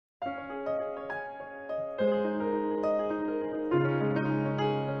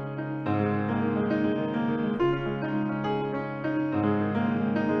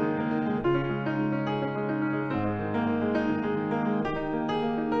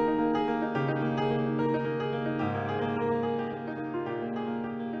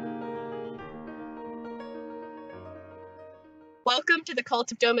Welcome to the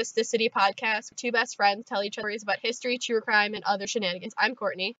Cult of Domesticity podcast, where two best friends tell each other stories about history, true crime, and other shenanigans. I'm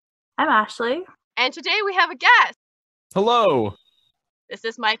Courtney. I'm Ashley. And today we have a guest. Hello. This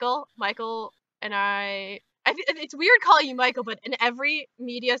is Michael. Michael and it's weird calling you Michael, but in every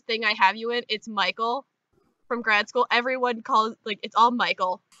media thing I have you in, it's Michael. From grad school, everyone calls, it's all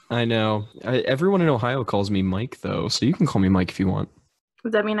Michael. I know. Everyone in Ohio calls me Mike, though, so you can call me Mike if you want.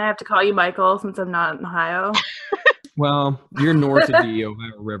 Does that mean I have to call you Michael since I'm not in Ohio? Well, you're north of the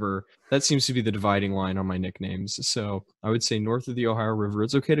Ohio River. That seems to be the dividing line on my nicknames. So I would say north of the Ohio River,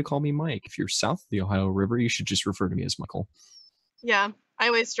 it's okay to call me Mike. If you're south of the Ohio River, you should just refer to me as Michael. Yeah, I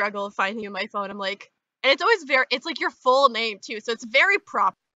always struggle finding you on my phone. I'm like, and it's always it's like your full name too, so it's very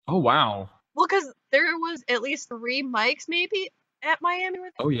proper. Oh, wow. Well, because there was at least 3 Mikes maybe at Miami.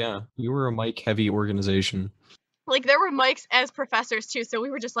 Oh, yeah. You were a Mike-heavy organization. There were Mikes as professors too, so we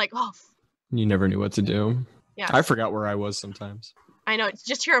were just like, oh. You never knew what to do. Yeah. I forgot where I was sometimes. I know, it's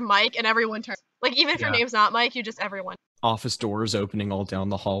just hear a Mike and everyone turns. Even if your name's not Mike, you just everyone. Office doors opening all down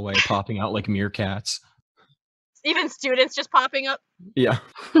the hallway, popping out like meerkats. Even students just popping up. Yeah.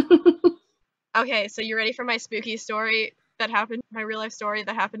 Okay, so you ready for my spooky story that happened, my real life story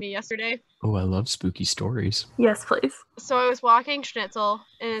that happened to me yesterday? Oh, I love spooky stories. Yes, please. So I was walking Schnitzel,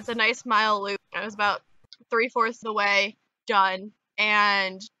 and it's a nice mile loop. I was about 3/4 of the way done,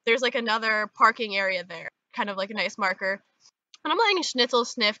 and there's another parking area there, kind of a nice marker. And I'm letting Schnitzel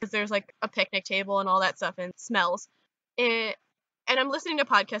sniff because there's a picnic table and all that stuff and smells. And I'm listening to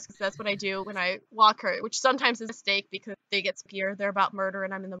podcasts because that's what I do when I walk her, which sometimes is a mistake because they get spookier. They're about murder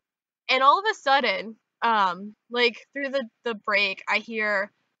and I'm in the. And all of a sudden, through the break, I hear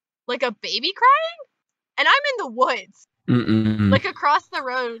a baby crying, and I'm in the woods. Mm-mm. Across the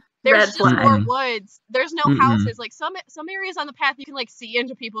road. There's just more woods. There's no houses. Some areas on the path you can see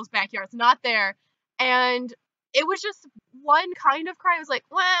into people's backyards. Not there. And it was just one kind of cry. It was like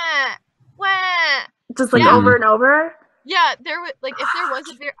wah, wah. Just over and over. Yeah, there was if there was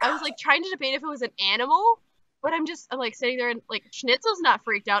a bear, I was trying to debate if it was an animal, but I'm sitting there and Schnitzel's not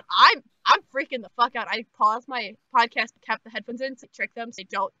freaked out. I'm freaking the fuck out. I paused my podcast, kept the headphones in, to trick them so they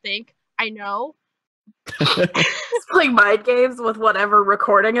don't think I know. It's playing mind games with whatever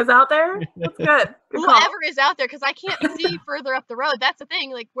recording is out there. That's good. Whoever is out there, because I can't see further up the road. That's the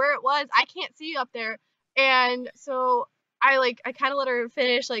thing. Where it was, I can't see up there. And so I kind of let her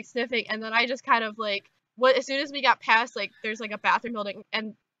finish sniffing, and then I just kind of as soon as we got past there's a bathroom building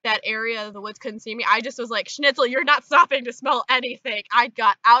and that area of the woods couldn't see me, I just was like, Schnitzel, you're not stopping to smell anything. I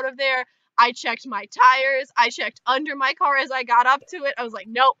got out of there. I checked my tires. I checked under my car as I got up to it. I was like,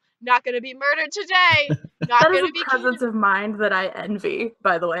 nope, not going to be murdered today. Not that going is to be presence of mind that I envy,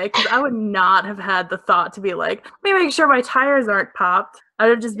 by the way, because I would not have had the thought to be let me make sure my tires aren't popped. I'd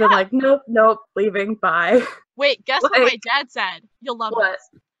have just been nope, leaving, bye. Wait, guess what my dad said? You'll love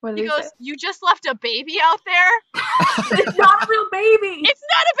this. What he goes, you just left a baby out there? It's not a real baby! It's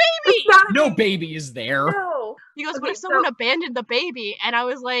not a baby! It's not a No baby is there. No. He goes, what if someone abandoned the baby? And I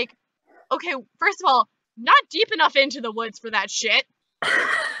was like, okay, first of all, not deep enough into the woods for that shit.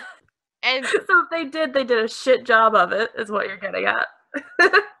 And so if they did a shit job of it, is what you're getting at.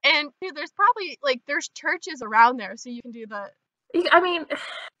 And there's probably there's churches around there, so you can do the. I mean,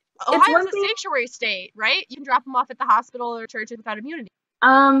 Ohio's a sanctuary state, right? You can drop them off at the hospital or churches without immunity.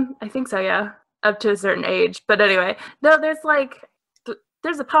 I think so, yeah, up to a certain age. But anyway, no,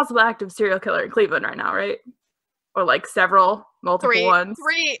 there's a possible active serial killer in Cleveland right now, right? Or multiple ones.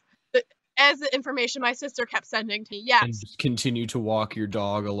 3. As the information my sister kept sending to me, yes. And just continue to walk your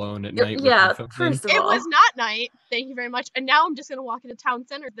dog alone at night. Yeah, first of all. It was not night, thank you very much. And now I'm just going to walk into town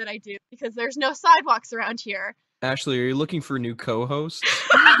center that I do, because there's no sidewalks around here. Ashley, are you looking for a new co-host?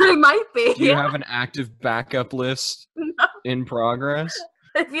 I might be. Do you have an active backup list in progress?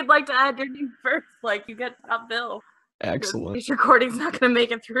 If you'd like to add your name first, you get top bill. Excellent. This recording's not going to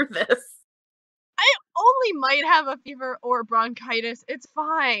make it through this. I only might have a fever or bronchitis. It's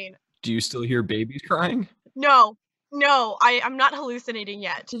fine. Do you still hear babies crying? No, I'm not hallucinating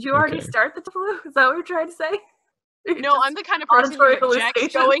yet. Did you already start the flu? Is that what you're trying to say? No, I'm the kind of person who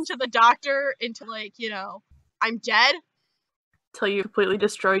rejects going to the doctor until I'm dead. Till you completely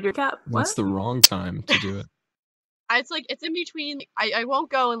destroyed your cat. That's the wrong time to do it. It's in between. I won't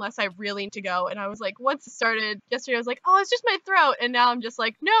go unless I really need to go. And I was once it started yesterday, I was oh, it's just my throat. And now I'm just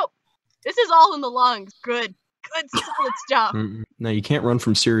nope, this is all in the lungs. Good solid stuff. No, you can't run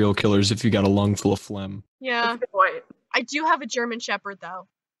from serial killers if you got a lung full of phlegm. Yeah. That's a good point. I do have a German Shepherd, though.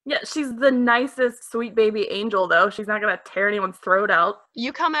 Yeah, she's the nicest sweet baby angel, though. She's not going to tear anyone's throat out.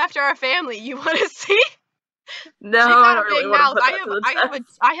 You come after our family. You want to see? No, she's got a big mouth.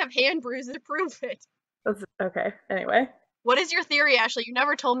 I have hand bruises to prove it. That's, okay, anyway. What is your theory, Ashley? You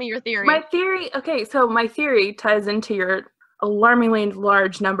never told me your theory. My theory ties into your alarmingly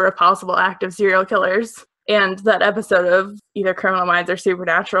large number of possible active serial killers and that episode of either Criminal Minds or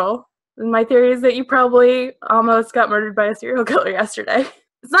Supernatural. And my theory is that you probably almost got murdered by a serial killer yesterday.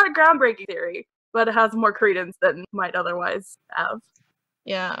 It's not a groundbreaking theory, but it has more credence than might otherwise have.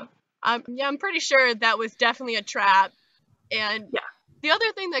 Yeah. I'm pretty sure that was definitely a trap. And yeah. The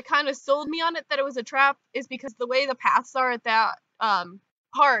other thing that kind of sold me on it that it was a trap is because the way the paths are at that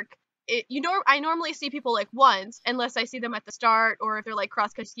park, I normally see people like once, unless I see them at the start or if they're like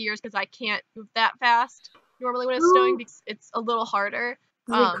cross-country skiers, because I can't move that fast normally when it's snowing because it's a little harder.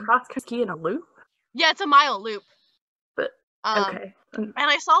 Is it cross-country ski in a loop? Yeah, it's a mile loop. But okay. And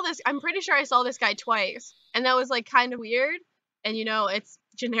I saw this. I'm pretty sure I saw this guy twice, and that was like kind of weird. And it's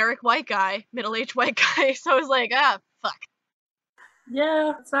generic white guy, middle-aged white guy. So I was like, fuck.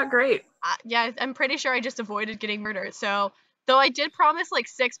 Yeah, it's not great. Yeah, I'm pretty sure I just avoided getting murdered. So, though I did promise like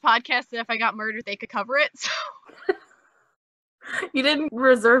 6 podcasts that if I got murdered, they could cover it. So. You didn't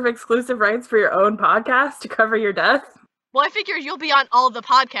reserve exclusive rights for your own podcast to cover your death? Well, I figured you'll be on all the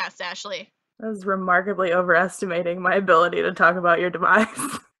podcasts, Ashley. That was remarkably overestimating my ability to talk about your demise.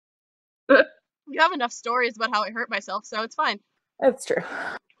 You have enough stories about how I hurt myself, so it's fine. That's true.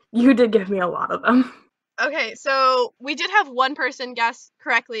 You did give me a lot of them. Okay, so we did have one person guess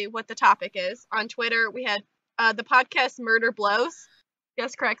correctly what the topic is. On Twitter, we had the podcast Murder Blows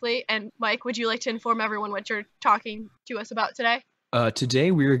guess correctly. And Mike, would you like to inform everyone what you're talking to us about today?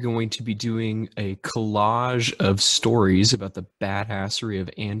 Today we are going to be doing a collage of stories about the badassery of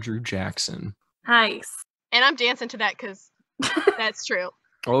Andrew Jackson. Nice. And I'm dancing to that because that's true.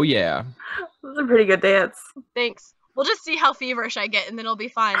 Oh, yeah. That's a pretty good dance. Thanks. We'll just see how feverish I get, and then it'll be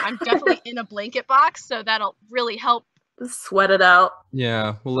fine. I'm definitely in a blanket box, so that'll really help. Sweat it out.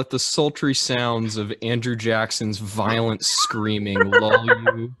 Yeah, we'll let the sultry sounds of Andrew Jackson's violent screaming lull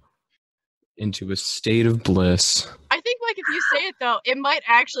you into a state of bliss. I think, like, if you say it, though, I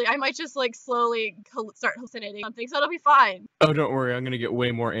might just, like, slowly start hallucinating something, so it'll be fine. Oh, don't worry. I'm going to get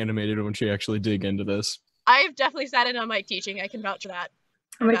way more animated when she actually dig into this. I've definitely sat in on Mike teaching. I can vouch for that.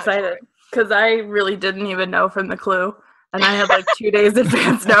 I'm excited. Because I really didn't even know from the clue. And I had like 2 days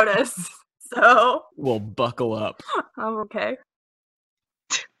advance notice. So. Well, buckle up. I'm okay.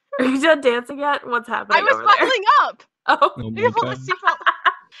 Are you done dancing yet? What's happening? I was buckling up. Oh.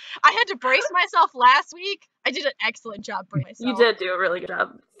 I had to brace myself last week. I did an excellent job bracing myself. You did do a really good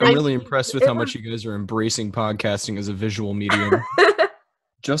job. I'm really impressed with how much you guys are embracing podcasting as a visual medium.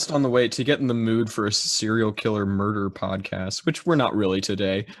 Just on the way to get in the mood for a serial killer murder podcast, which we're not really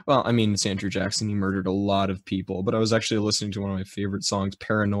today. Well, I mean, it's Andrew Jackson. He murdered a lot of people, but I was actually listening to one of my favorite songs,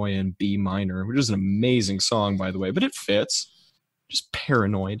 Paranoia in B minor, which is an amazing song, by the way, but it fits. Just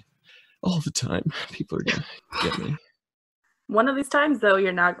paranoid all the time. People are going to get me. One of these times, though,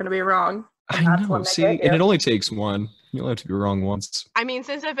 you're not going to be wrong. I know, see, and it only takes one. You'll have to be wrong once. I mean,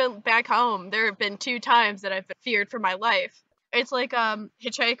 since I've been back home, there have been 2 times that I've been feared for my life. It's like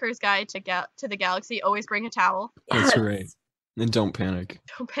Hitchhiker's Guide to the Galaxy. Always bring a towel. That's right. And don't panic.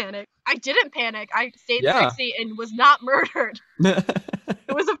 Don't panic. I didn't panic. I stayed sexy and was not murdered.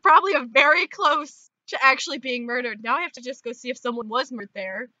 It was probably a very close to actually being murdered. Now I have to just go see if someone was murdered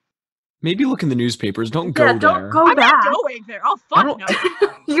there. Maybe look in the newspapers. Don't go there. Don't go I'm back. not going there. Oh, fuck no.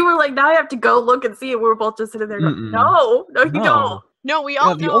 You were like, now I have to go look and see it. We were both just sitting there going, no, you don't. No, we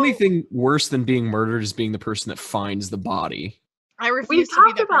all know. The only thing worse than being murdered is being the person that finds the body. I refuse to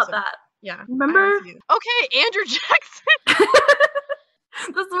be that person. We talked about that. Yeah. Remember? Okay, Andrew Jackson.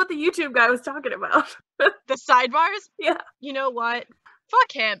 This is what the YouTube guy was talking about. The sidebars? Yeah. You know what?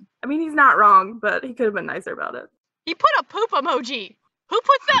 Fuck him. I mean, he's not wrong, but he could have been nicer about it. He put a poop emoji. Who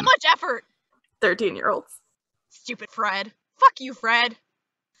puts that much effort? 13-year-olds. Stupid Fred. Fuck you, Fred.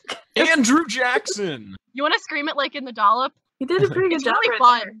 Andrew Jackson. You want to scream it like in the dollop? He did a pretty good job. It's really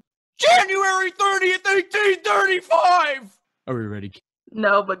fun. January 30th, 1835. Are we ready?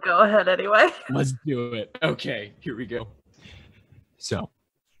 No, but go ahead anyway. Let's do it. Okay, here we go. So,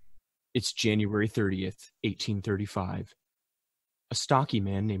 it's January 30th, 1835. A stocky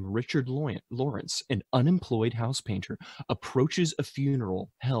man named Richard Lawrence, an unemployed house painter, approaches a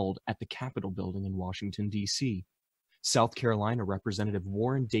funeral held at the Capitol building in Washington, D.C. South Carolina Representative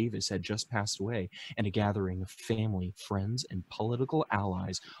Warren Davis had just passed away, and a gathering of family, friends, and political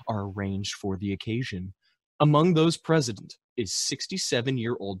allies are arranged for the occasion. Among those present is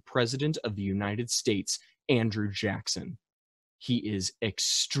 67-year-old President of the United States, Andrew Jackson. He is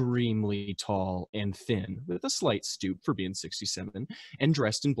extremely tall and thin, with a slight stoop for being 67, and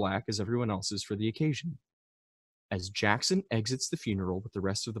dressed in black as everyone else is for the occasion. As Jackson exits the funeral with the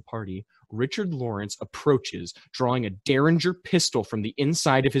rest of the party, Richard Lawrence approaches, drawing a Derringer pistol from the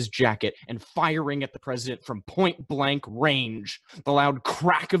inside of his jacket and firing at the president from point-blank range. The loud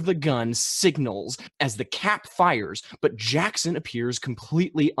crack of the gun signals as the cap fires, but Jackson appears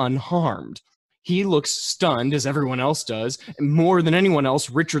completely unharmed. He looks stunned, as everyone else does, and more than anyone else,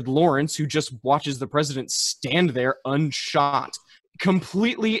 Richard Lawrence, who just watches the president stand there unshot.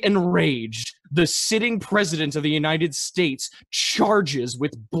 Completely enraged, the sitting president of the United States charges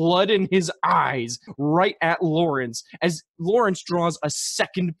with blood in his eyes right at Lawrence as Lawrence draws a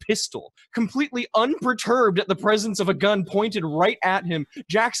second pistol. Completely unperturbed at the presence of a gun pointed right at him,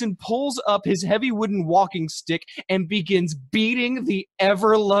 Jackson pulls up his heavy wooden walking stick and begins beating the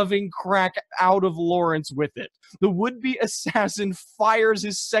ever-loving crap out of Lawrence with it. The would-be assassin fires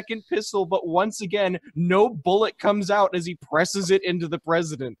his second pistol, but once again, no bullet comes out as he presses it into the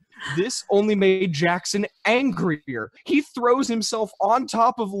president. This only made Jackson angrier. He throws himself on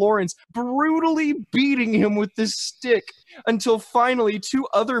top of Lawrence, brutally beating him with this stick, until finally two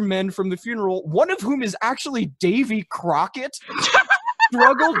other men from the funeral, one of whom is actually Davy Crockett,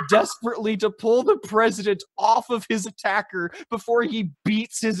 struggle desperately to pull the president off of his attacker before he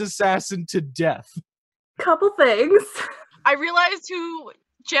beats his assassin to death. Couple things. I realized who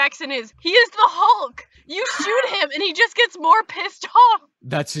Jackson is. He is the Hulk. You shoot him and he just gets more pissed off.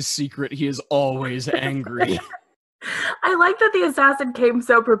 That's his secret. He is always angry. I like that the assassin came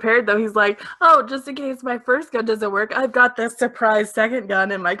so prepared, though. He's like, oh, just in case my first gun doesn't work, I've got this surprise second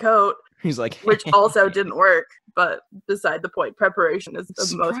gun in my coat. He's like, which also didn't work, but beside the point, preparation is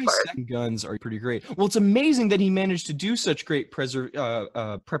the most part. Second guns are pretty great. Well, it's amazing that he managed to do such great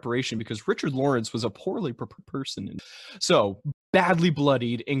preparation because Richard Lawrence was a poorly prepared person. So, badly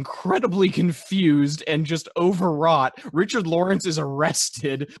bloodied, incredibly confused, and just overwrought, Richard Lawrence is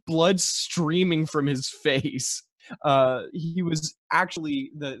arrested, blood streaming from his face. He was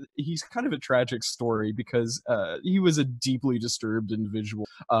actually he's kind of a tragic story because he was a deeply disturbed individual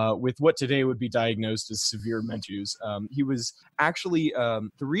with what today would be diagnosed as severe mental issues. He was actually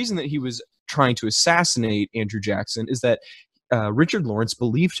the reason that he was trying to assassinate Andrew Jackson is that Richard Lawrence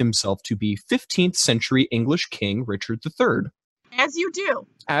believed himself to be 15th century English King Richard III. As you do.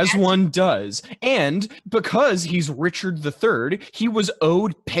 As one does. And because he's Richard III, he was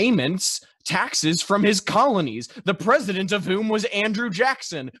owed taxes from his colonies, the president of whom was Andrew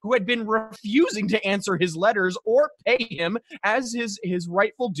Jackson, who had been refusing to answer his letters or pay him as his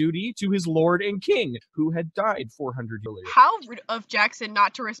rightful duty to his lord and king, who had died 400 years earlier. How rude of Jackson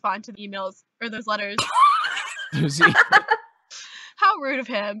not to respond to the emails or those letters. How rude of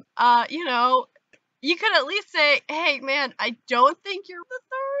him. You could at least say, hey, man, I don't think you're the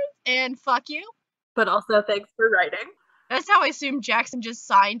third, and fuck you. But also, thanks for writing. That's how I assume Jackson just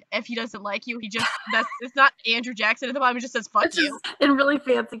signed. If he doesn't like you, it's not Andrew Jackson at the bottom, it just says, fuck it's you. In really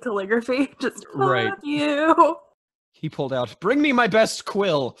fancy calligraphy, just, fuck right. you. He pulled out, bring me my best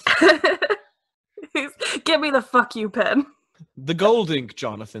quill. Give me the fuck you pen. The gold ink,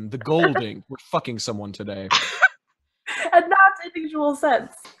 Jonathan, the gold ink. We're fucking someone today. And not in usual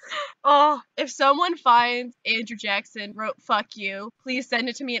sense. Oh, if someone finds Andrew Jackson wrote fuck you, please send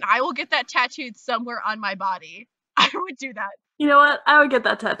it to me and I will get that tattooed somewhere on my body. I would do that. You know what? I would get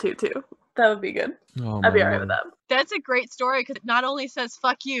that tattoo too. That would be good. Oh, I'd be alright with that. That's a great story because it not only says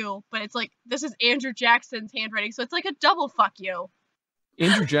fuck you, but it's like, this is Andrew Jackson's handwriting, so it's like a double fuck you.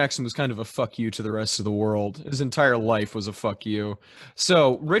 Andrew Jackson was kind of a fuck you to the rest of the world. His entire life was a fuck you.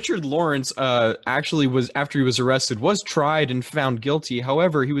 So Richard Lawrence actually was, after he was arrested, was tried and found guilty.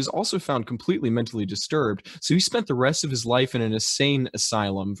 However, he was also found completely mentally disturbed. So he spent the rest of his life in an insane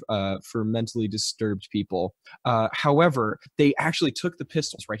asylum for mentally disturbed people. However, they actually took the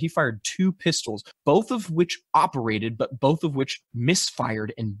pistols, right? He fired 2 pistols, both of which operated, but both of which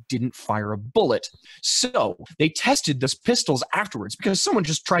misfired and didn't fire a bullet. So they tested those pistols afterwards because someone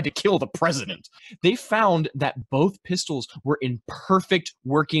just tried to kill the president. They found that both pistols were in perfect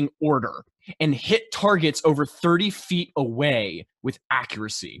working order and hit targets over 30 feet away with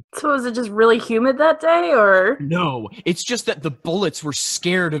accuracy. So was it just really humid that day, or? No, it's just that the bullets were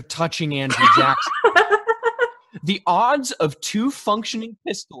scared of touching Andrew Jackson. The odds of 2 functioning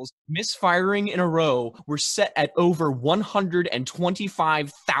pistols misfiring in a row were set at over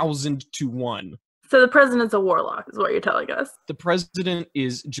 125,000 to 1. So the president's a warlock, is what you're telling us. The president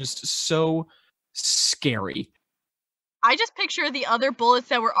is just so scary. I just picture the other bullets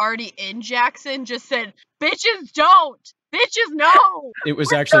that were already in Jackson just said, bitches don't! Bitches no! It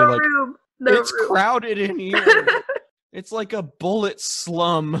was actually like, it's room. crowded in here. It's like a bullet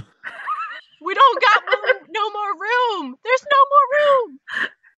slum. We don't got no more room! There's no more room!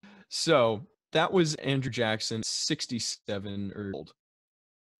 So, That was Andrew Jackson, 67 or old.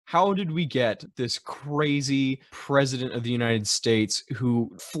 How did we get this crazy president of the United States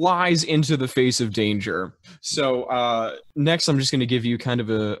who flies into the face of danger? So next, I'm just going to give you kind of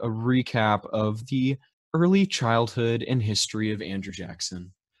a recap of the early childhood and history of Andrew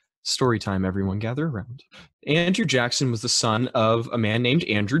Jackson. Story time, everyone, gather around. Andrew Jackson was the son of a man named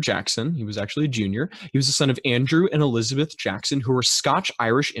Andrew Jackson. He was actually a junior. He was the son of Andrew and Elizabeth Jackson, who were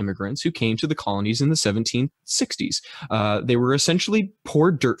Scotch-Irish immigrants who came to the colonies in the 1760s. They were essentially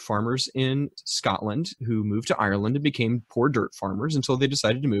poor dirt farmers in Scotland who moved to Ireland and became poor dirt farmers until they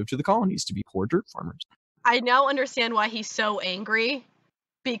decided to move to the colonies to be poor dirt farmers. I now understand why he's so angry,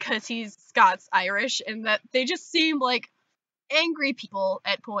 because he's Scots-Irish, and that they just seem like angry people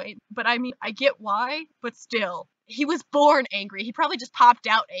at point. But I mean, I get why, but still, he was born angry. He probably just popped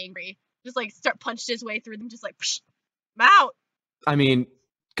out angry, just like punched his way through them, just like psh, I'm out. I mean,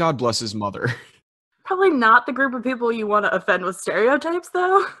 God bless his mother. Probably not the group of people you want to offend with stereotypes,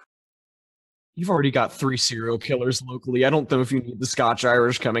 though. You've already got 3 serial killers locally. I don't know if you need the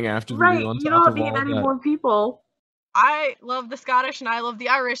Scotch-Irish coming after Right, you on you top don't of need all any that. more people. I love the Scottish and I love the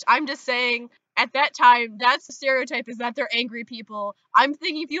Irish. I'm just saying, at that time, that's the stereotype, is that they're angry people. I'm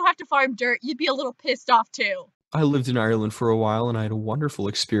thinking if you have to farm dirt, you'd be a little pissed off too. I lived in Ireland for a while and I had a wonderful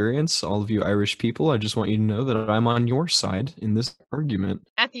experience. All of you Irish people, I just want you to know that I'm on your side in this argument.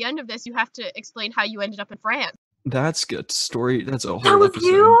 At the end of this, you have to explain how you ended up in France. That's good story. That's a whole That was episode.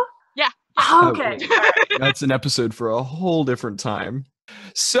 you? Yeah. Oh, okay. That's an episode for a whole different time.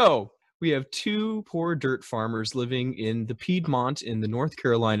 So, we have 2 poor dirt farmers living in the Piedmont in the North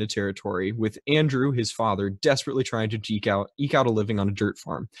Carolina territory, with Andrew, his father, desperately trying to eke out a living on a dirt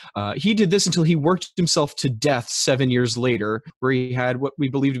farm. He did this until he worked himself to death 7 years later, where he had what we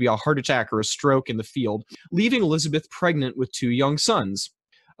believe to be a heart attack or a stroke in the field, leaving Elizabeth pregnant with 2 young sons.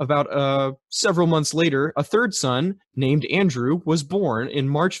 About several months later, a third son, named Andrew, was born in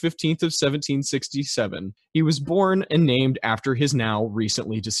March 15th of 1767. He was born and named after his now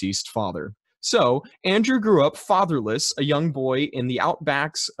recently deceased father. So, Andrew grew up fatherless, a young boy in the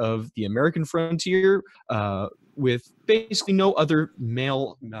outbacks of the American frontier, with basically no other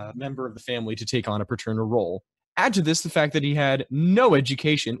male member of the family to take on a paternal role. Add to this the fact that he had no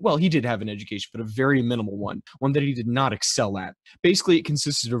education. Well, he did have an education, but a very minimal one that he did not excel at. Basically, it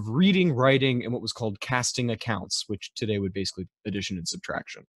consisted of reading, writing, and what was called casting accounts, which today would basically addition and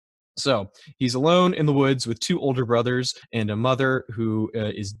subtraction. So he's alone in the woods with 2 older brothers and a mother who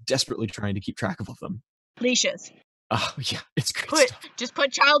is desperately trying to keep track of them. Leashes. Oh, yeah, it's great stuff. Just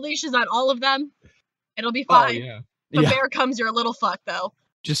put child leashes on all of them. It'll be fine. Oh, yeah. But bear comes, you're a little fucked, though.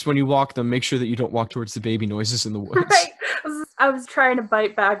 Just when you walk them, make sure that you don't walk towards the baby noises in the woods. Right. I was trying to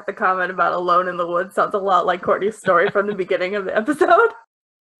bite back the comment about alone in the woods. Sounds a lot like Courtney's story from the beginning of the episode.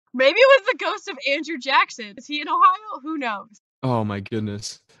 Maybe it was the ghost of Andrew Jackson. Is he in Ohio? Who knows? Oh my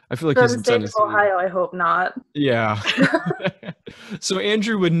goodness. I feel like For he's the in state Tennessee. of Ohio, I hope not. Yeah. So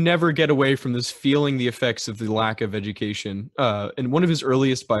Andrew would never get away from this feeling the effects of the lack of education. And one of his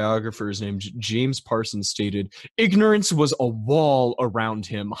earliest biographers named James Parsons stated, "Ignorance was a wall around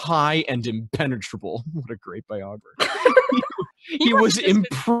him, high and impenetrable." What a great biographer. He was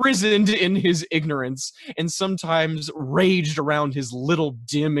imprisoned in his ignorance and sometimes raged around his little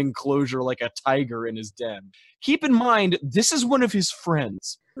dim enclosure like a tiger in his den. Keep in mind, this is one of his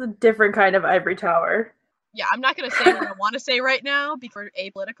friends. It's a different kind of ivory tower. Yeah, I'm not going to say what I want to say right now because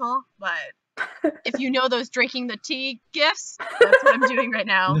we're apolitical, but if you know those drinking the tea gifts, that's what I'm doing right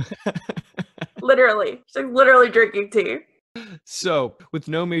now. Literally. She's literally drinking tea. So, with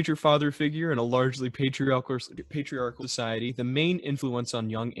no major father figure and a largely patriarchal society, the main influence on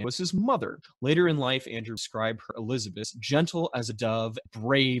young Andrew was his mother. Later in life, Andrew described her Elizabeth, gentle as a dove,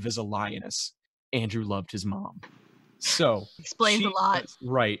 brave as a lioness. Andrew loved his mom. So explains a lot.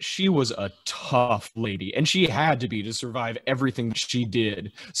 Right. She was a tough lady, and she had to be to survive everything she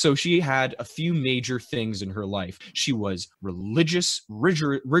did. So she had a few major things in her life. She was religious,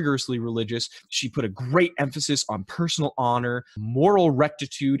 rigorously religious. She put a great emphasis on personal honor, moral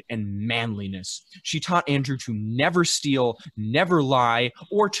rectitude, and manliness. She taught Andrew to never steal, never lie,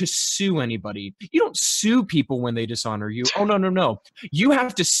 or to sue anybody. You don't sue people when they dishonor you. Oh, no. You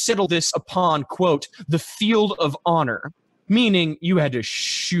have to settle this upon, quote, the field of honor. Meaning you had to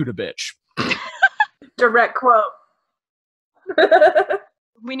shoot a bitch. Direct quote.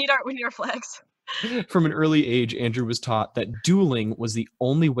 We need our flags. From an early age, Andrew was taught that dueling was the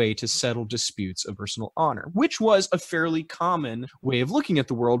only way to settle disputes of personal honor, which was a fairly common way of looking at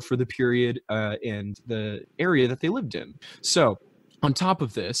the world for the period and the area that they lived in. So, On top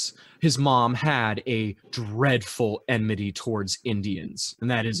of this, his mom had a dreadful enmity towards Indians,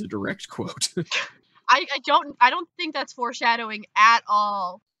 and that is a direct quote. I don't think that's foreshadowing at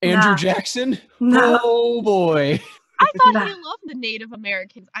all. Andrew Nah. Jackson? No. Oh boy. I thought Nah. he loved the Native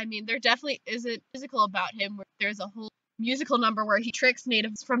Americans. I mean, there definitely isn't musical about him where there's a whole musical number where he tricks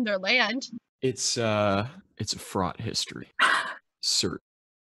natives from their land. It's a fraught history. Sir.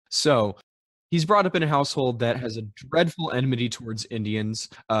 So he's brought up in a household that has a dreadful enmity towards Indians,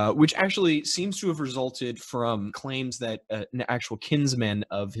 which actually seems to have resulted from claims that an actual kinsman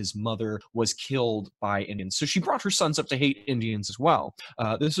of his mother was killed by Indians. So she brought her sons up to hate Indians as well.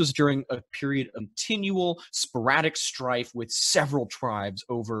 This was during a period of continual sporadic strife with several tribes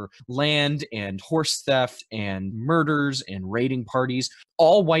over land and horse theft and murders and raiding parties.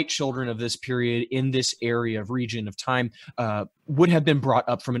 All white children of this period in this area of region of time would have been brought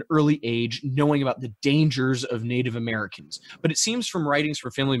up from an early age knowing about the dangers of Native Americans. But it seems from writings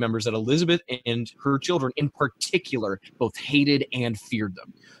from family members that Elizabeth and her children in particular both hated and feared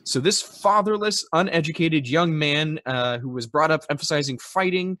them. So this fatherless, uneducated young man who was brought up emphasizing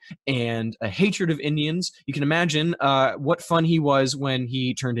fighting and a hatred of Indians, you can imagine what fun he was when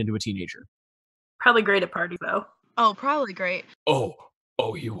he turned into a teenager. Probably great at parties, though. Oh, probably great. Oh,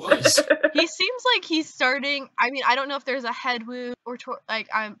 he was. He seems like he's starting. I mean, I don't know if there's a head wound or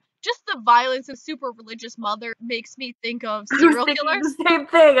just the violence of super religious mother makes me think of serial killers. The same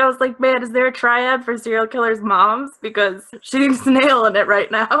thing. I was like, man, is there a triad for serial killers' moms? Because she's nailing it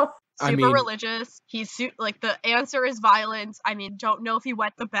right now. Super religious. He's like the answer is violence. I mean, don't know if he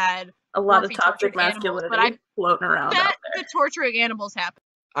wet the bed. A lot of toxic masculinity animals, floating around out there. The torturing animals happen.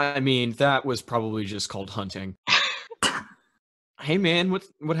 I mean, that was probably just called hunting. Hey man,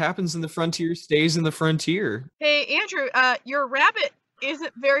 what happens in the frontier stays in the frontier. Hey Andrew, your rabbit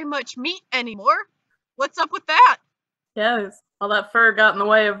isn't very much meat anymore. What's up with that? Yeah, all that fur got in the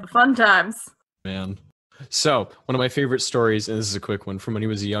way of the fun times. Man. So, one of my favorite stories, and this is a quick one, from when he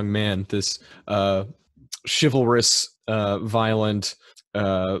was a young man, this chivalrous, violent,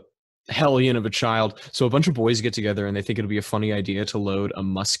 hellion of a child. So a bunch of boys get together and they think it'll be a funny idea to load a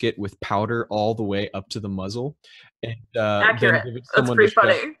musket with powder all the way up to the muzzle. And accurate. Then give it to That's someone pretty to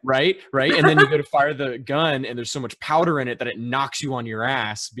funny. right? And then you go to fire the gun and there's so much powder in it that it knocks you on your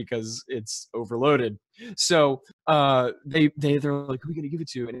ass because it's overloaded. So they're like, who are we gonna give it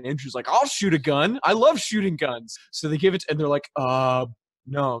to? And Andrew's like, I'll shoot a gun. I love shooting guns. So they give it and they're like,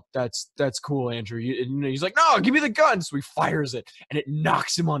 no, that's cool, Andrew. He's like, no, give me the gun. So he fires it and it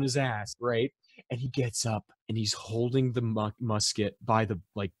knocks him on his ass, right? And he gets up and he's holding the musket by the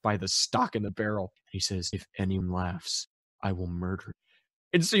stock in the barrel. And he says, if anyone laughs, I will murder.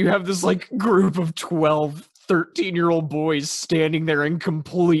 And so you have this like group of 12, 13-year-old boys standing there in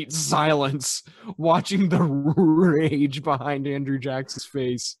complete silence, watching the rage behind Andrew Jackson's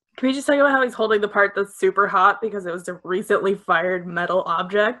face. Can we just talk about how he's holding the part that's super hot because it was a recently fired metal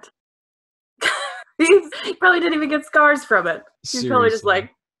object? He probably didn't even get scars from it. He's probably just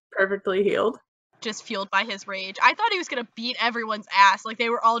like perfectly healed. Just fueled by his rage. I thought he was going to beat everyone's ass. Like they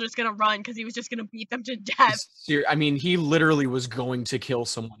were all just going to run because he was just going to beat them to death. I mean, he literally was going to kill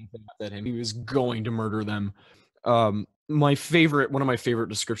someone if they got at him. He was going to murder them. One of my favorite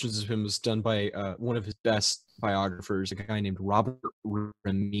descriptions of him was done by one of his best biographers, a guy named Robert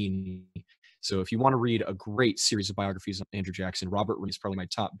Remini. So if you want to read a great series of biographies of Andrew Jackson, Robert Remini is probably my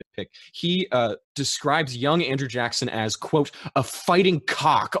top pick. He describes young Andrew Jackson as, quote, a fighting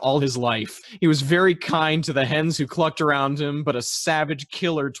cock all his life. He was very kind to the hens who clucked around him, but a savage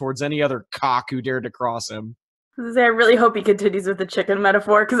killer towards any other cock who dared to cross him. I really hope he continues with the chicken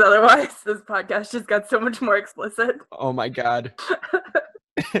metaphor, because otherwise this podcast just got so much more explicit. Oh my god.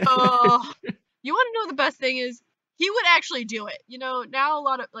 Oh, you want to know the best thing is? He would actually do it. You know, now a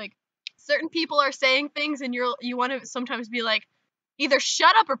lot of, like, certain people are saying things and you want to sometimes be like, either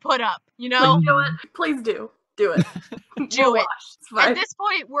shut up or put up, you know? You know what? Please do. Do it. Do it. At this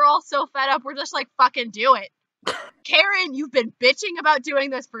point, we're all so fed up, we're just like, fucking do it. Karen, you've been bitching about doing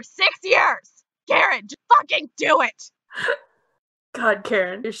this for 6 years. Karen, just fucking do it. God,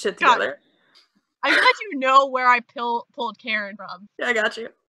 Karen, your shit together. I'm glad you know where I pulled Karen from. Yeah, I got you.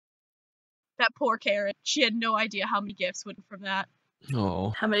 That poor Karen. She had no idea how many gifts went from that.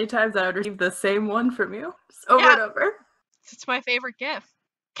 Oh. How many times I would receive the same one from you? Just over and over. It's my favorite gift.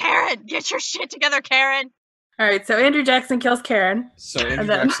 Karen, get your shit together, Karen. All right, so Andrew Jackson kills Karen. So Andrew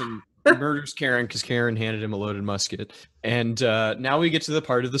Jackson murders Karen because Karen handed him a loaded musket. And now we get to the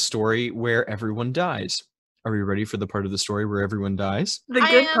part of the story where everyone dies. Are we ready for the part of the story where everyone dies? The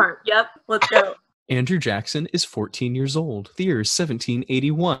good part. Yep, let's go. Andrew Jackson is 14 years old. The year is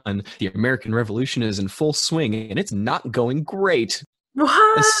 1781. The American Revolution is in full swing, and it's not going great.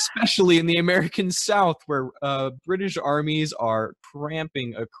 What? Especially in the American South, where British armies are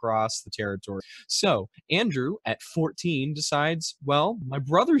tramping across the territory. So Andrew, at 14, decides, well, my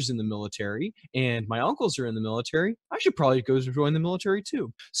brother's in the military and my uncles are in the military. I should probably go join the military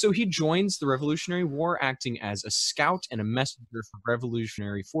too. So he joins the Revolutionary War, acting as a scout and a messenger for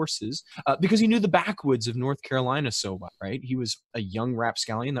revolutionary forces, because he knew the backwoods of North Carolina so well, right? He was a young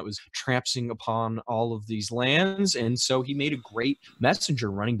rapscallion that was tramping upon all of these lands, and so he made a great messenger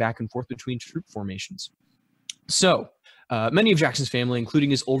running back and forth between troop formations. So many of Jackson's family,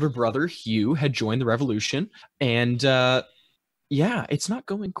 including his older brother Hugh, had joined the revolution, and it's not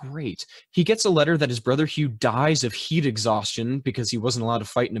going great. He gets a letter that his brother Hugh dies of heat exhaustion because he wasn't allowed to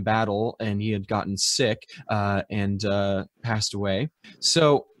fight in a battle and he had gotten sick and passed away.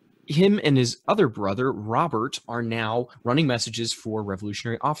 So him and his other brother Robert are now running messages for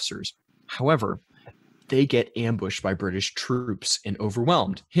revolutionary officers. However, they get ambushed by British troops and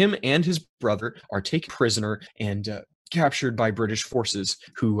overwhelmed. Him and his brother are taken prisoner and captured by British forces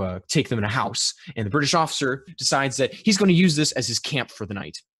who take them in a house. And the British officer decides that he's going to use this as his camp for the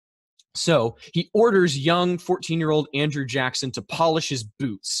night. So he orders young 14-year-old Andrew Jackson to polish his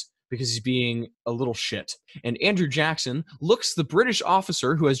boots because he's being a little shit. And Andrew Jackson looks the British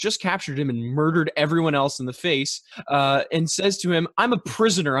officer who has just captured him and murdered everyone else in the face and says to him, "I'm a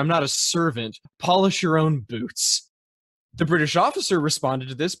prisoner, I'm not a servant. Polish your own boots." The British officer responded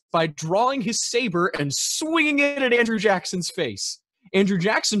to this by drawing his saber and swinging it at Andrew Jackson's face. Andrew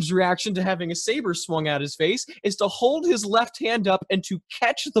Jackson's reaction to having a saber swung at his face is to hold his left hand up and to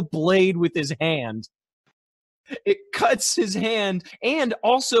catch the blade with his hand. It cuts his hand and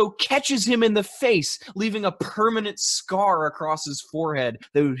also catches him in the face, leaving a permanent scar across his forehead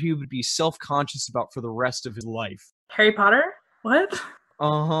that he would be self-conscious about for the rest of his life. Harry Potter? What?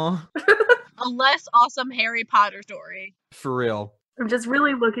 Uh-huh. A less awesome Harry Potter story. For real. I'm just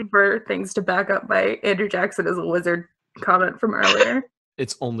really looking for things to back up my Andrew Jackson as a wizard comment from earlier.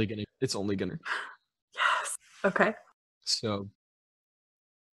 It's only gonna. Yes. Okay. So,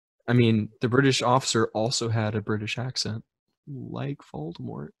 I mean, the British officer also had a British accent, like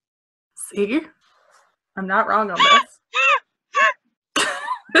Voldemort. See? I'm not wrong on this.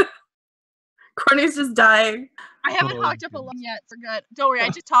 Courtney's just dying. I haven't hooked up a line yet. For good. Don't worry, I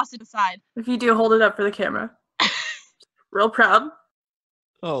just tossed it aside. If you do, hold it up for the camera. Real proud.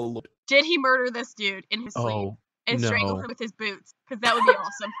 Oh, Lord. Did he murder this dude in his sleep and strangle him with his boots? Because that would be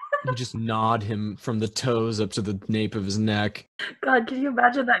awesome. You just nod him from the toes up to the nape of his neck. God, can you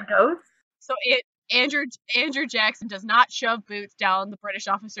imagine that ghost? So Andrew Jackson does not shove boots down the British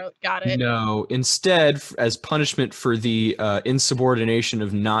officer. Got it. No. Instead, as punishment for the insubordination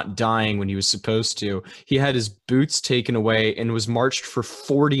of not dying when he was supposed to, he had his boots taken away and was marched for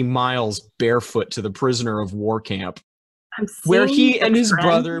 40 miles barefoot to the prisoner of war camp, where he and his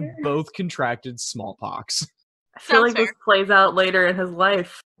brother both contracted smallpox. I feel like this plays out later in his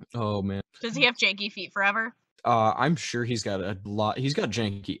life. Oh, man. Does he have janky feet forever? I'm sure he's got a lot. He's got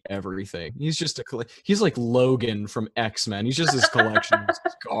janky everything. He's just he's like Logan from X-Men. He's just this collection of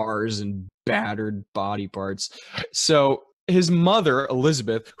scars and battered body parts. So his mother,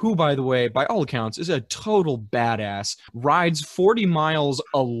 Elizabeth, who, by the way, by all accounts, is a total badass, rides 40 miles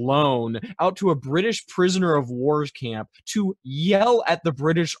alone out to a British prisoner of war camp to yell at the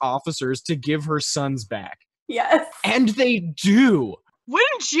British officers to give her sons back. Yes. And they do.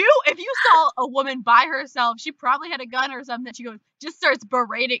 Wouldn't you? If you saw a woman by herself, she probably had a gun or something, she goes, just starts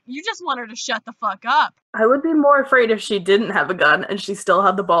berating. You just want her to shut the fuck up. I would be more afraid if she didn't have a gun and she still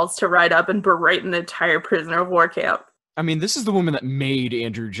had the balls to ride up and berate an entire prisoner of war camp. I mean, this is the woman that made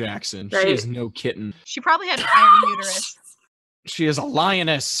Andrew Jackson. Right? She is no kitten. She probably had an iron uterus. She is a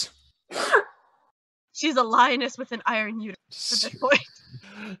lioness. She's a lioness with an iron uterus at this point.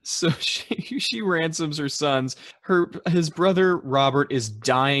 So she ransoms her sons. His brother Robert is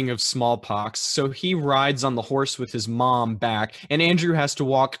dying of smallpox, so he rides on the horse with his mom back, and Andrew has to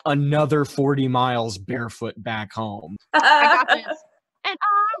walk another 40 miles barefoot back home. I got this. And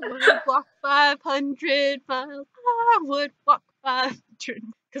I would walk 500 miles. I would walk 500.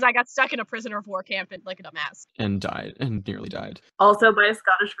 Because I got stuck in a prisoner of war camp like a dumbass. And nearly died. Also by a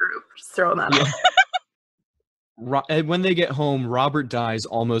Scottish group. Just throwing that out. When they get home, Robert dies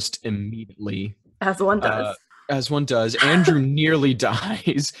almost immediately. As one does. As one does, Andrew nearly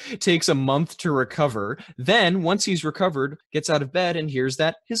dies, takes a month to recover. Then, once he's recovered, gets out of bed and hears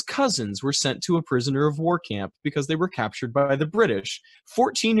that his cousins were sent to a prisoner of war camp because they were captured by the British.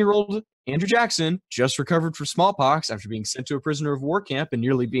 14-year-old Andrew Jackson, just recovered from smallpox after being sent to a prisoner of war camp and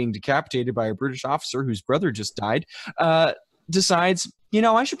nearly being decapitated by a British officer whose brother just died, decides,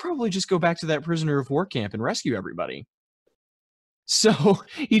 I should probably just go back to that prisoner of war camp and rescue everybody. So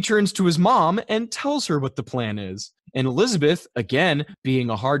he turns to his mom and tells her what the plan is. And Elizabeth, again, being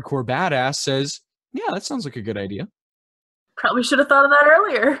a hardcore badass, says, yeah, that sounds like a good idea. Probably should have thought of that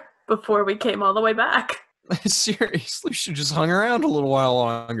earlier before we came all the way back. Seriously, should have just hung around a little while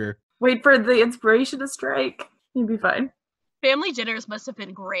longer. Wait for the inspiration to strike. You'd be fine. Family dinners must have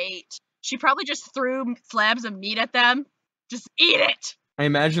been great. She probably just threw slabs of meat at them. Just eat it! I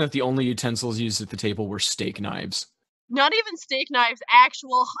imagine that the only utensils used at the table were steak knives. Not even steak knives,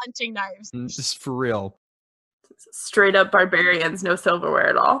 actual hunting knives. Just for real. Straight up barbarians, no silverware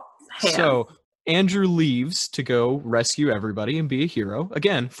at all. Ham. So Andrew leaves to go rescue everybody and be a hero.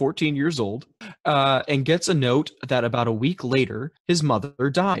 Again, 14 years old. And gets a note that about a week later, his mother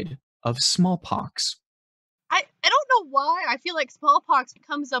died of smallpox. I don't know why. I feel like smallpox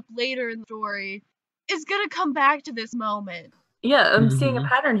comes up later in the story. Is gonna come back to this moment. Yeah, I'm seeing a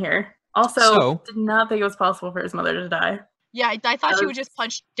pattern here. Also, did not think it was possible for his mother to die. Yeah, I thought she would just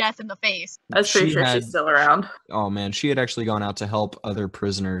punch death in the face. I was pretty sure she's still around. Oh man, she had actually gone out to help other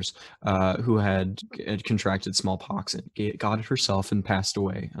prisoners who had contracted smallpox and got it herself and passed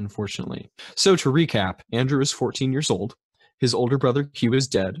away, unfortunately. So to recap, Andrew is 14 years old. His older brother Hugh is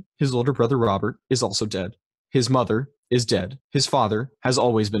dead. His older brother Robert is also dead. His mother is dead. His father has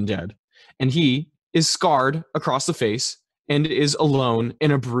always been dead. And he is scarred across the face and is alone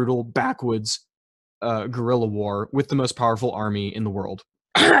in a brutal backwoods guerrilla war with the most powerful army in the world.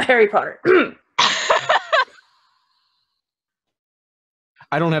 Harry Potter.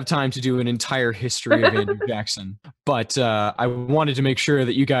 I don't have time to do an entire history of Andrew Jackson, but I wanted to make sure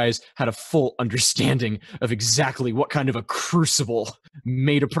that you guys had a full understanding of exactly what kind of a crucible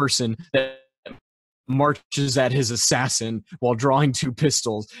made a person that marches at his assassin while drawing two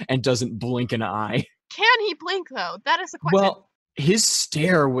pistols and doesn't blink an eye. Can he blink, though? That is the question. Well, his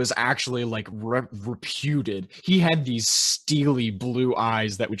stare was actually like reputed. He had these steely blue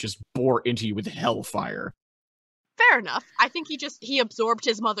eyes that would just bore into you with hellfire. Fair enough. I think he absorbed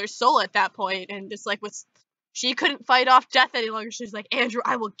his mother's soul at that point, and just like she couldn't fight off death any longer. She's like, Andrew,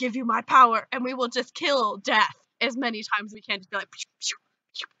 I will give you my power, and we will just kill death as many times as we can. Just be like, pew, pew,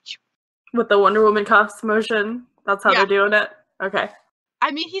 pew, pew. With the Wonder Woman cuffs motion, that's how they're doing it. Okay.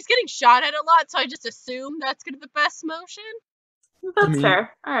 I mean, he's getting shot at a lot, so I just assume that's gonna be the best motion. That's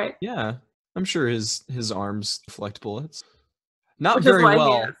fair. All right. Yeah, I'm sure his arms deflect bullets. Not very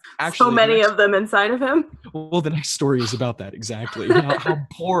well. Actually, so many of them inside of him. Well, the next story is about that exactly. how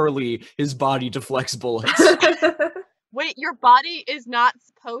poorly his body deflects bullets. Wait, your body is not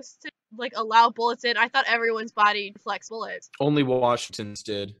supposed to like allow bullets in? I thought everyone's body deflects bullets. Only Washington's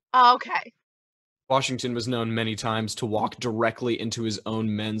did. Oh, okay. Washington was known many times to walk directly into his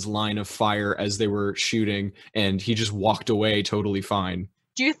own men's line of fire as they were shooting, and he just walked away totally fine.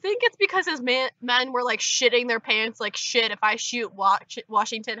 Do you think it's because his men were like shitting their pants like, shit, if I shoot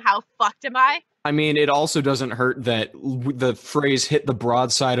Washington, how fucked am I? I mean, it also doesn't hurt that the phrase hit the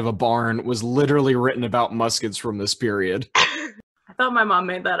broadside of a barn was literally written about muskets from this period. I thought my mom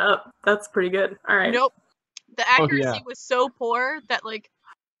made that up. That's pretty good. All right. Nope. The accuracy was so poor that like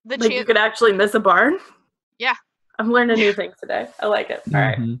the chance you could actually miss a barn? Yeah. I'm learning new things today. I like it. All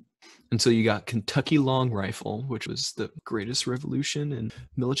right. And so you got Kentucky Long Rifle, which was the greatest revolution in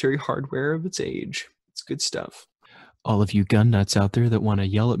military hardware of its age. It's good stuff. All of you gun nuts out there that want to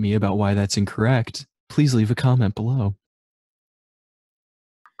yell at me about why that's incorrect, please leave a comment below.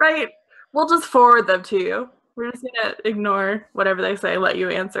 Right. We'll just forward them to you. We're just going to ignore whatever they say, let you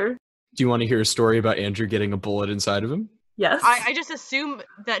answer. Do you want to hear a story about Andrew getting a bullet inside of him? Yes. I just assume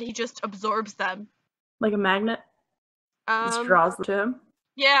that he just absorbs them. Like a magnet? Just draws them to him?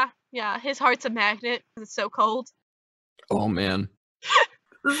 Yeah, his heart's a magnet because it's so cold. Oh, man.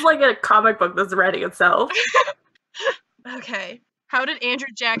 This is like a comic book that's writing itself. Okay. How did Andrew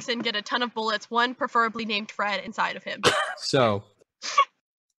Jackson get a ton of bullets, one preferably named Fred, inside of him? So,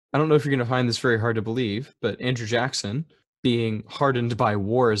 I don't know if you're going to find this very hard to believe, but Andrew Jackson, being hardened by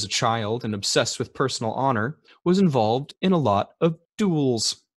war as a child and obsessed with personal honor, was involved in a lot of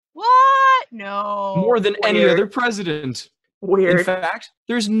duels. What? No. More than any other president. Weird. In fact,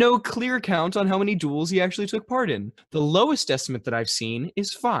 there's no clear count on how many duels he actually took part in. The lowest estimate that I've seen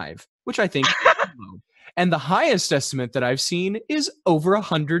is 5, which I think is low. And the highest estimate that I've seen is over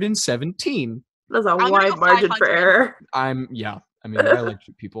 117, That's a I'm gonna wide go margin for 500. error. I like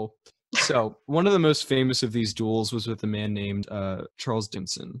people. So one of the most famous of these duels was with a man named Charles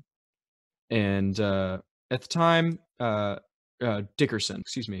Dickinson. And at the time, Dickerson,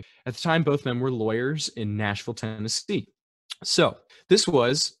 excuse me. At the time, both men were lawyers in Nashville, Tennessee. So this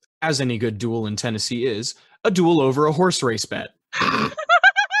was, as any good duel in Tennessee is, a duel over a horse race bet.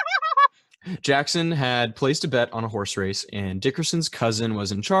 Jackson had placed a bet on a horse race, and Dickerson's cousin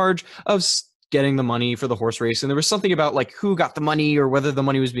was in charge of getting the money for the horse race. And there was something about like who got the money or whether the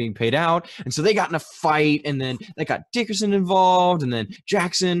money was being paid out. And so they got in a fight, and then that got Dickerson involved, and then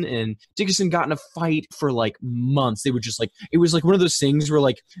Jackson and Dickerson got in a fight for like months. They would just like, it was like one of those things where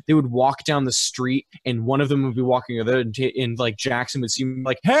like they would walk down the street and one of them would be walking over there, and like Jackson would seem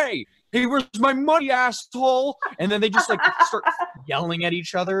like, hey, where's my money, asshole? And then they just like start yelling at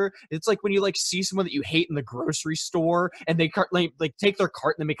each other. It's like when you like see someone that you hate in the grocery store and they like take their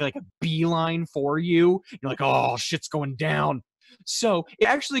cart and they make like a beeline for you. You're like, oh, shit's going down. So it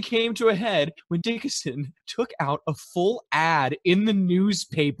actually came to a head when Dickinson took out a full ad in the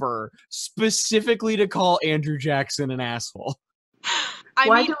newspaper specifically to call Andrew Jackson an asshole.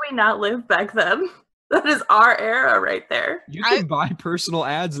 Why do we not live back then? That is our era right there. You can buy personal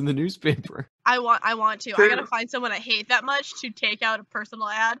ads in the newspaper. I want to. True. I gotta find someone I hate that much to take out a personal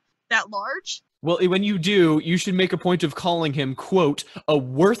ad that large. Well, when you do, you should make a point of calling him, quote, a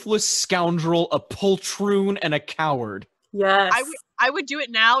worthless scoundrel, a poltroon, and a coward. Yes. I would do it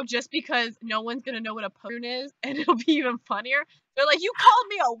now just because no one's gonna know what a poltroon is, and it'll be even funnier. They're like, you called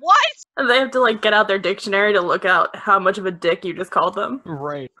me a what? And they have to like get out their dictionary to look out how much of a dick you just called them.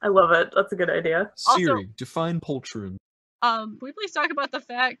 Right. I love it. That's a good idea. Siri, Also, define poltroon. Can we please talk about the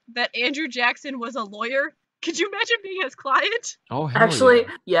fact that Andrew Jackson was a lawyer? Could you imagine being his client? Oh, hell Actually,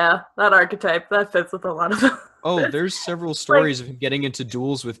 yeah, that archetype, that fits with a lot of them. Oh, there's several stories of him getting into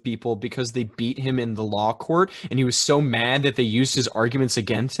duels with people because they beat him in the law court, and he was so mad that they used his arguments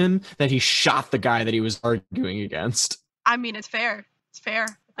against him that he shot the guy that he was arguing against. I mean, it's fair. It's fair.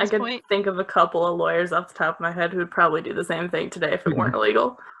 I could think of a couple of lawyers off the top of my head who would probably do the same thing today if it weren't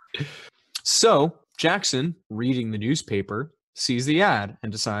illegal. So Jackson, reading the newspaper, sees the ad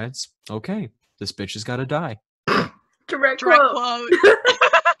and decides, okay, this bitch has got to die. Direct quote.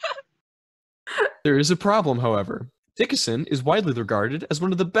 There is a problem, however. Dickinson is widely regarded as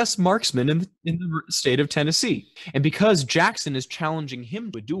one of the best marksmen in the state of Tennessee. And because Jackson is challenging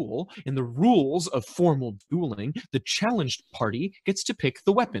him to a duel, in the rules of formal dueling, the challenged party gets to pick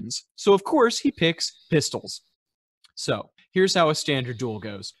the weapons. So, of course, he picks pistols. So, here's how a standard duel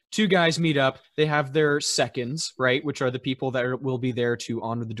goes. Two guys meet up. They have their seconds, right, which are the people that will be there to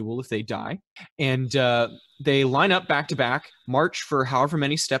honor the duel if they die. And they line up back to back, march for however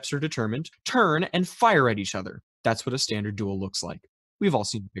many steps are determined, turn, and fire at each other. That's what a standard duel looks like. We've all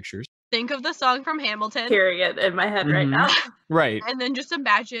seen the pictures. Think of the song from Hamilton. Hearing it in my head right now. Right. And then just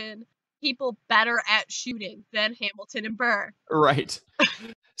imagine people better at shooting than Hamilton and Burr. Right.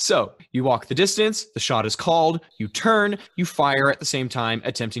 So, you walk the distance, the shot is called, you turn, you fire at the same time,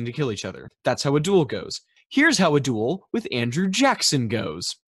 attempting to kill each other. That's how a duel goes. Here's how a duel with Andrew Jackson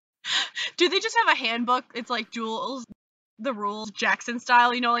goes. Do they just have a handbook? It's like duels, the rules, Jackson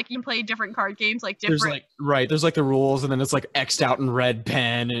style, you know, like you can play different card games, like different. There's like the rules, and then it's like X'd out in red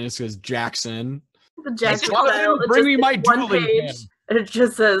pen, and it says Jackson. The Jackson style, bring me my dueling pen. And it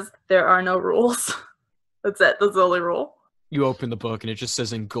just says, there are no rules. That's it. That's the only rule. You open the book, and it just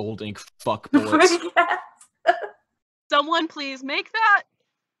says in gold ink, fuck bullets. Yes. Someone please make that.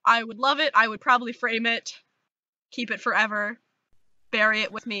 I would love it. I would probably frame it, keep it forever, bury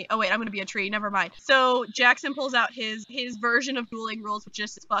it with me. Oh wait, I'm gonna be a tree. Never mind. So Jackson pulls out his version of dueling rules, which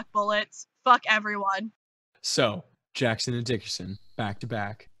just fuck bullets, fuck everyone. So Jackson and Dickerson, back to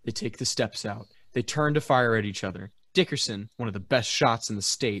back, they take the steps out. They turn to fire at each other. Dickerson, one of the best shots in the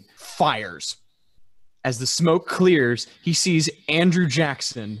state, fires. As the smoke clears, he sees Andrew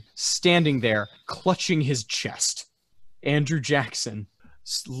Jackson standing there, clutching his chest. Andrew Jackson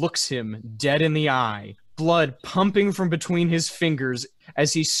looks him dead in the eye, blood pumping from between his fingers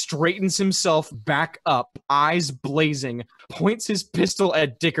as he straightens himself back up, eyes blazing, points his pistol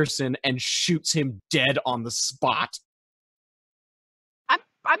at Dickerson, and shoots him dead on the spot.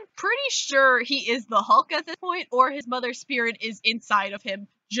 I'm pretty sure he is the Hulk at this point, or his mother spirit is inside of him,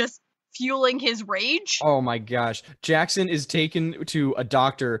 just fueling his rage. Oh my gosh. Jackson is taken to a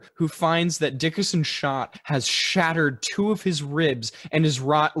doctor who finds that Dickerson's shot has shattered two of his ribs and is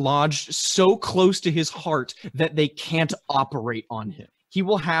lodged so close to his heart that they can't operate on him. he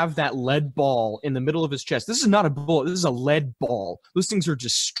will have that lead ball in the middle of his chest. This is not a bullet. This is a lead ball. Those things are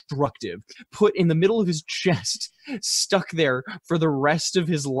destructive. Put in the middle of his chest, stuck there for the rest of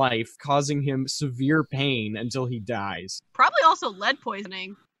his life, causing him severe pain until he dies. Probably also lead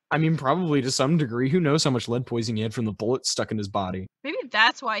poisoning. I mean, probably to some degree. Who knows how much lead poisoning he had from the bullet stuck in his body? Maybe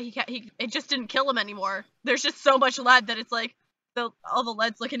that's why it just didn't kill him anymore. There's just so much lead that it's like all the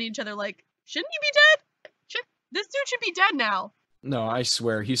leads looking at each other like, shouldn't he be dead? This dude should be dead now. No, I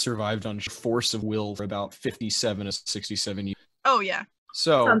swear he survived on force of will for about 57 to 67 years. Oh yeah.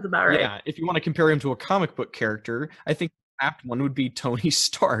 So Sounds about right. Yeah, if you want to compare him to a comic book character, I think the apt one would be Tony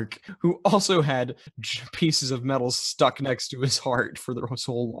Stark, who also had pieces of metal stuck next to his heart for his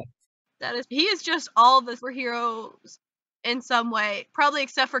whole life. He is just all the superheroes in some way, probably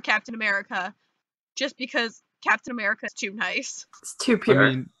except for Captain America, just because Captain America is too nice. It's too pure. I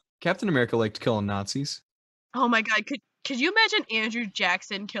mean, Captain America liked killing Nazis. Oh my god, could you imagine Andrew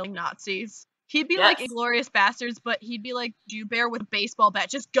Jackson killing Nazis? He'd be Yes. like Inglourious Bastards, but he'd be like Dewbear with a baseball bat,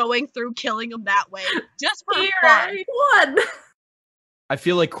 just going through killing them that way, just for fun. One. I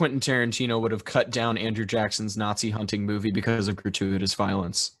feel like Quentin Tarantino would have cut down Andrew Jackson's Nazi hunting movie because of gratuitous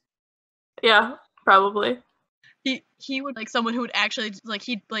violence. Yeah, probably. He would like someone who would actually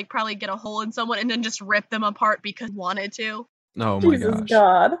he'd probably get a hole in someone and then just rip them apart because he wanted to. Oh my Jesus gosh.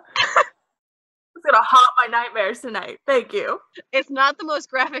 God. It's gonna haunt my nightmares tonight. Thank you. It's not the most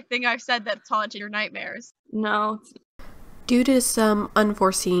graphic thing I've said that's haunted your nightmares. No. Due to some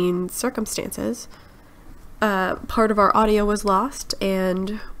unforeseen circumstances, part of our audio was lost,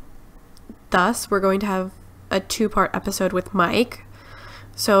 and thus we're going to have a 2-part episode with Mike.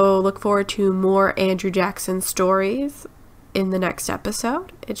 So look forward to more Andrew Jackson stories in the next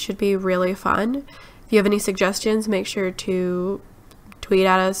episode. It should be really fun. If you have any suggestions, make sure to tweet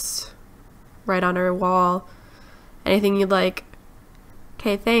at us, write on our wall, anything you'd like.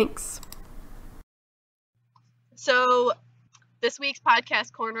 Okay, thanks. So this week's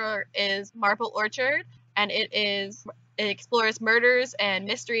podcast corner is Marble Orchard, and it explores murders and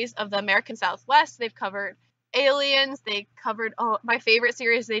mysteries of the American Southwest. They've covered aliens. They covered my favorite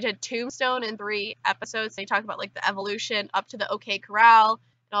series. They did Tombstone in 3 episodes. They talk about like the evolution up to the OK Corral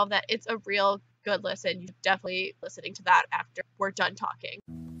and all of that. It's a real good listen. You're definitely listening to that after we're done talking.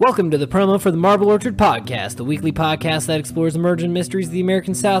 Welcome to the promo for the Marble Orchard Podcast, the weekly podcast that explores emergent mysteries of the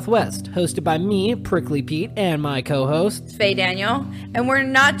American Southwest, hosted by me, Prickly Pete, and my co-host, Faye Daniel. And we're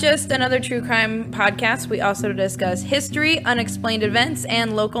not just another true crime podcast, we also discuss history, unexplained events,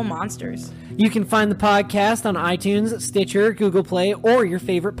 and local monsters. You can find the podcast on iTunes, Stitcher, Google Play, or your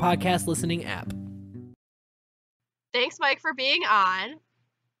favorite podcast listening app. Thanks, Mike, for being on.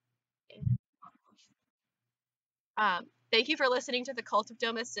 Thank you for listening to The Cult of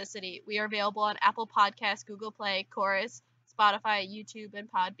Domesticity. We are available on Apple Podcasts, Google Play, Chorus, Spotify, YouTube,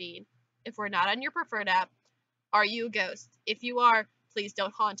 and Podbean. If we're not on your preferred app, are you a ghost? If you are, please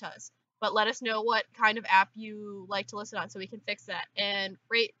don't haunt us. But let us know what kind of app you like to listen on so we can fix that. And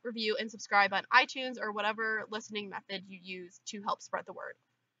rate, review, and subscribe on iTunes or whatever listening method you use to help spread the word.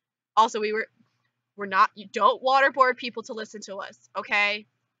 Also, you don't waterboard people to listen to us, okay?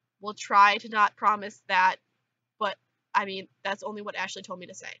 We'll try to not promise that, but I mean, that's only what Ashley told me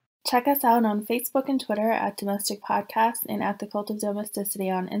to say. Check us out on Facebook and Twitter at Domestic Podcast and at The Cult of Domesticity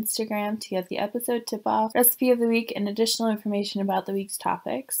on Instagram to get the episode tip-off, recipe of the week, and additional information about the week's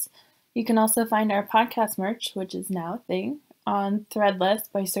topics. You can also find our podcast merch, which is now a thing, on Threadless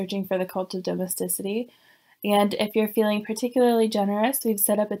by searching for The Cult of Domesticity. And if you're feeling particularly generous, we've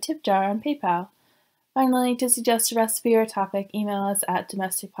set up a tip jar on PayPal. Finally, to suggest a recipe or topic, email us at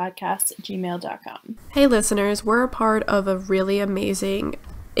domesticpodcast@gmail.com. Hey listeners, we're a part of a really amazing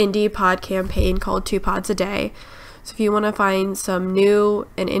indie pod campaign called 2 Pods a Day. So if you want to find some new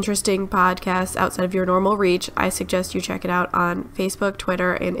and interesting podcasts outside of your normal reach, I suggest you check it out on Facebook,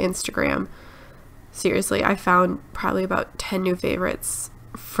 Twitter, and Instagram. Seriously, I found probably about 10 new favorites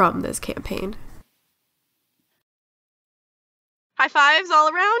from this campaign. High fives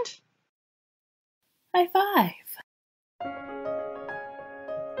all around? High five!